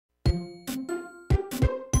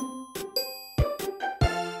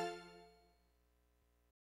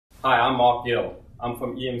Hi, I'm Mark Gill. I'm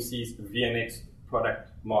from EMC's VNX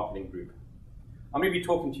Product Marketing Group. I'm going to be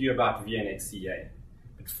talking to you about VNX-CA.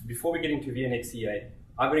 But before we get into VNX-CA,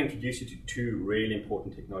 I'm going to introduce you to two really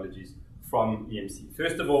important technologies from EMC.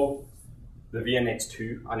 First of all, the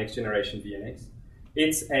VNX2, our next generation VNX.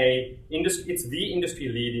 It's the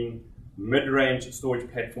industry-leading mid-range storage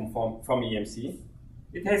platform from EMC.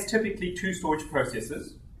 It has typically two storage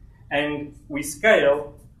processors, and we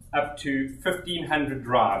scale up to 1,500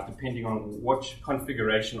 drives, depending on which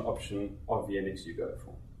configuration option of VNX you go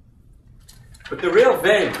for. But the real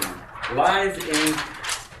value lies in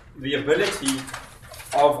the ability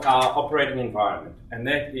of our operating environment, and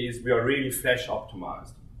that is we are really flash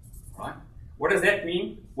optimized. Right? What does that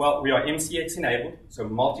mean? Well, we are MCX enabled, so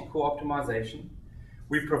multi-core optimization.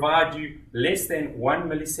 We provide you less than 1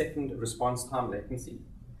 millisecond response time latency,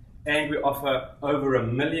 and we offer over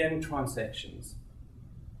 1 million transactions.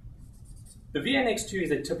 The VNX2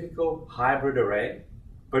 is a typical hybrid array,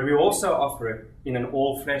 but we also offer it in an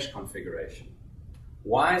all-flash configuration.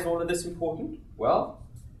 Why is all of this important? Well,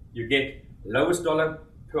 you get lowest dollar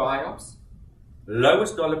per IOPS,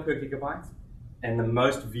 lowest dollar per gigabyte, and the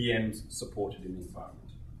most VMs supported in the environment.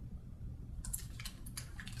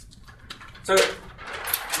 So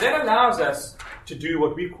that allows us to do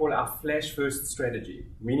what we call our flash-first strategy,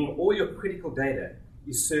 meaning all your critical data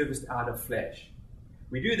is serviced out of flash.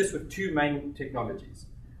 We do this with two main technologies,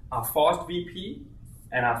 our fast VP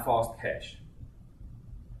and our fast cache.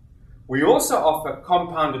 We also offer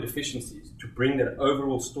compounded efficiencies to bring that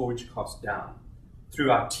overall storage cost down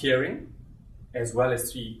through our tiering as well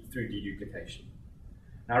as through deduplication.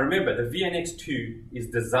 Now remember, the VNX2 is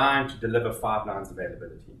designed to deliver 5 nines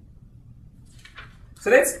availability. So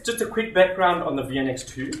that's just a quick background on the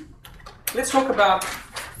VNX2. Let's talk about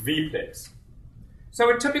vPlex. So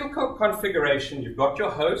a typical configuration, you've got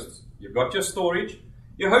your hosts, you've got your storage.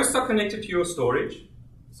 Your hosts are connected to your storage,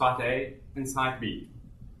 site A and site B.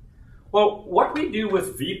 Well, what we do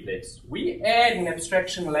with vPlex, we add an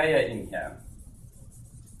abstraction layer in here.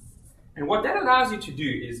 And what that allows you to do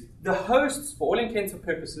is the hosts, for all intents and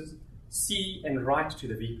purposes, see and write to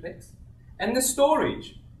the vPlex, and the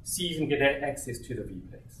storage sees and gets access to the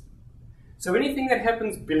vPlex. So anything that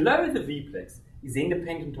happens below the vPlex is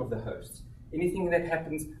independent of the hosts. Anything that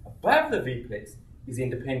happens above the vPlex is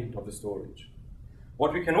independent of the storage.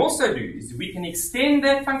 What we can also do is we can extend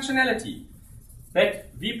that functionality,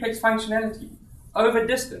 that vPlex functionality, over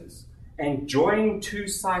distance and join two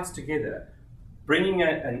sites together, bringing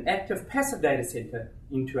an active-passive data center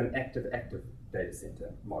into an active-active data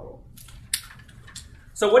center model.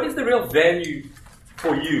 So what is the real value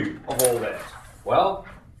for you of all that? Well,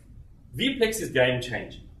 vPlex is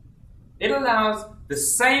game-changing. It allows the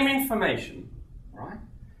same information, right,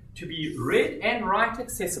 to be read and write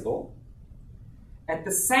accessible at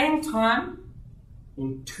the same time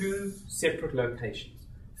in two separate locations.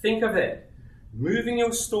 Think of that. Moving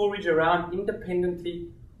your storage around independently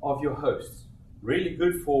of your hosts. Really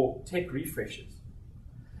good for tech refreshes.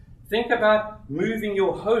 Think about moving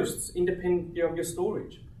your hosts independently of your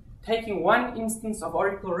storage. Taking one instance of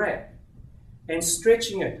Oracle RAC and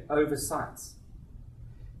stretching it over sites.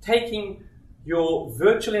 Taking your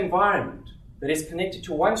virtual environment that is connected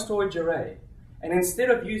to one storage array, and instead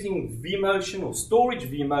of using vMotion or storage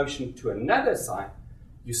vMotion to another site,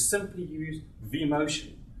 you simply use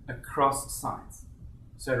vMotion across sites.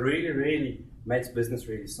 So it really makes business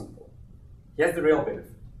really simple. Here's the real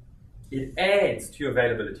benefit. It adds to your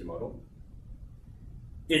availability model.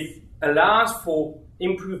 It allows for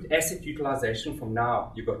improved asset utilization. From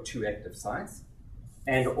now, you've got 2 active sites,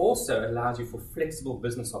 and also allows you for flexible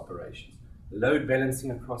business operations, load balancing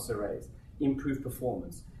across arrays, improved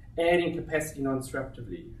performance, adding capacity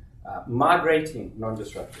non-disruptively, migrating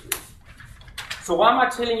non-disruptively. So why am I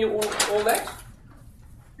telling you all that?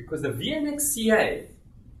 Because the VNX-CA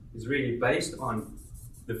is really based on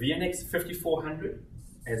the VNX 5400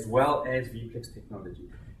 as well as vPlex technology.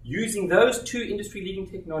 Using those two industry-leading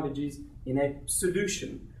technologies in a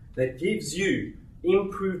solution that gives you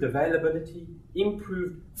improved availability,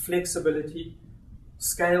 improved flexibility,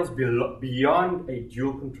 scales beyond a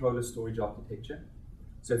dual controller storage architecture.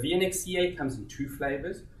 So VNX-CA comes in 2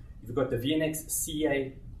 flavors. You've got the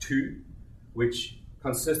VNX-CA 2, which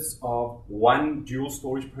consists of 1 dual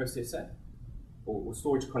storage processor or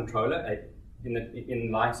storage controller in the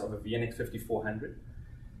likes of a VNX 5400.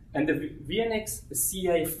 And the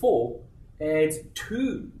VNX-CA 4 adds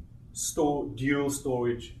 2 dual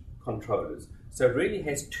storage controllers. So it really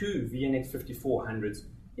has 2 VNX 5400s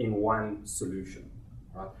in one solution.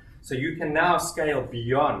 Right? So you can now scale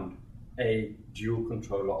beyond a dual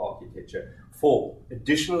controller architecture for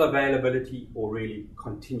additional availability or really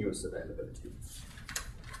continuous availability.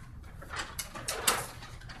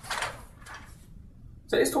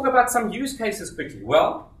 So let's talk about some use cases quickly.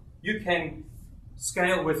 Well, you can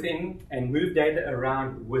scale within and move data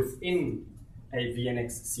around within a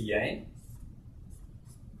VNX-CA.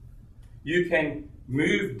 You can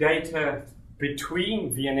move data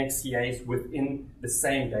between VNX-CAs within the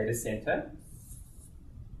same data center.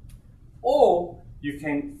 Or you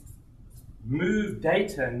can move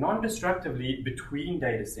data non-destructively between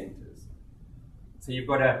data centers. So you've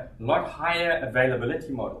got a lot higher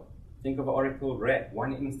availability model. Think of Oracle RAP,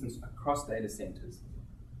 one instance across data centers.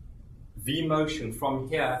 vMotion from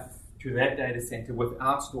here to that data center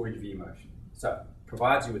without storage vMotion. So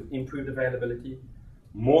provides you with improved availability,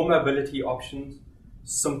 more mobility options,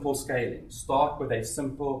 simple scaling. Start with a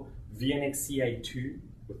simple VNX-CA2,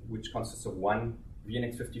 which consists of one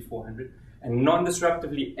VNX-5400, and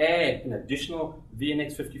non-destructively add an additional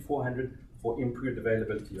VNX-5400 for improved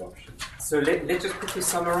availability options. So let's just quickly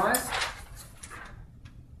summarize.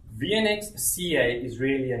 VNX-CA is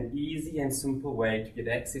really an easy and simple way to get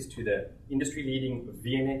access to the industry-leading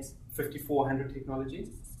VNX-5400 technology,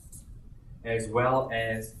 as well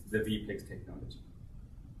as the VPlex technology.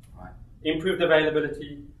 Right. Improved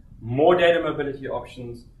availability, more data mobility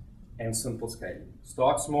options, and simple scaling.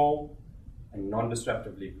 Start small and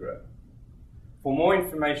non-destructively grow. For more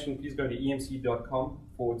information, please go to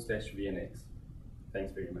emc.com/VNX.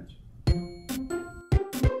 Thanks very much.